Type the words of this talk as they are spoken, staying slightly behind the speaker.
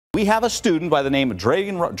we have a student by the name of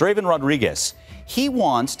Draven Rodriguez. He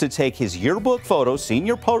wants to take his yearbook photo,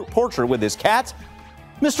 senior portrait with his cat,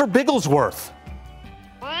 Mr. Bigglesworth.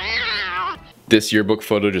 This yearbook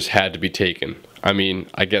photo just had to be taken. I mean,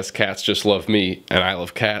 I guess cats just love me, and I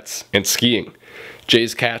love cats and skiing.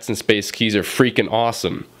 Jay's Cats and Space Skis are freaking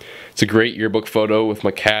awesome. It's a great yearbook photo with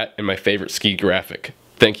my cat and my favorite ski graphic.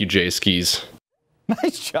 Thank you, Jay Skis.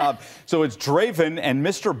 Nice job. So it's Draven and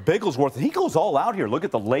Mr. Bigglesworth. He goes all out here. Look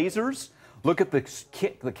at the lasers. Look at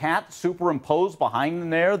the cat superimposed behind them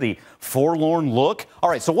there, the forlorn look. All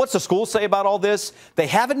right, so what's the school say about all this? They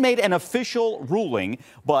haven't made an official ruling,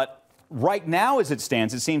 but right now, as it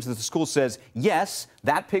stands, it seems that the school says, yes,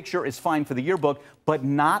 that picture is fine for the yearbook, but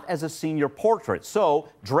not as a senior portrait. So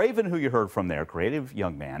Draven, who you heard from there, creative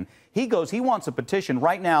young man, he wants a petition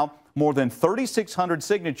right now, more than 3,600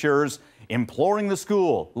 signatures imploring the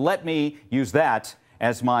school, let me use that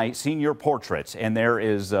as my senior portrait. And there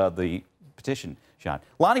is the petition shot.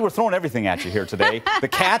 Lonnie, we're throwing everything at you here today. The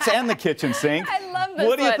cats and the kitchen sink. I love this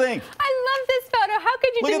What do you think? I love this photo. How could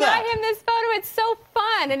you deny him this photo? It's so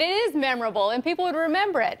fun, and it is memorable, and people would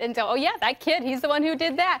remember it and go, oh, yeah, that kid, he's the one who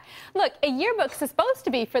did that. Look, a yearbook's supposed to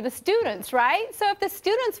be for the students, right? So if the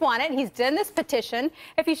students want it, he's done this petition.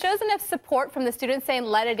 If he shows enough support from the students saying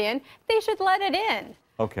let it in, they should let it in.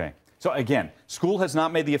 Okay. So again, school has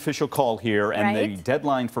not made the official call here, and the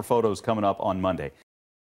deadline for photos coming up on Monday.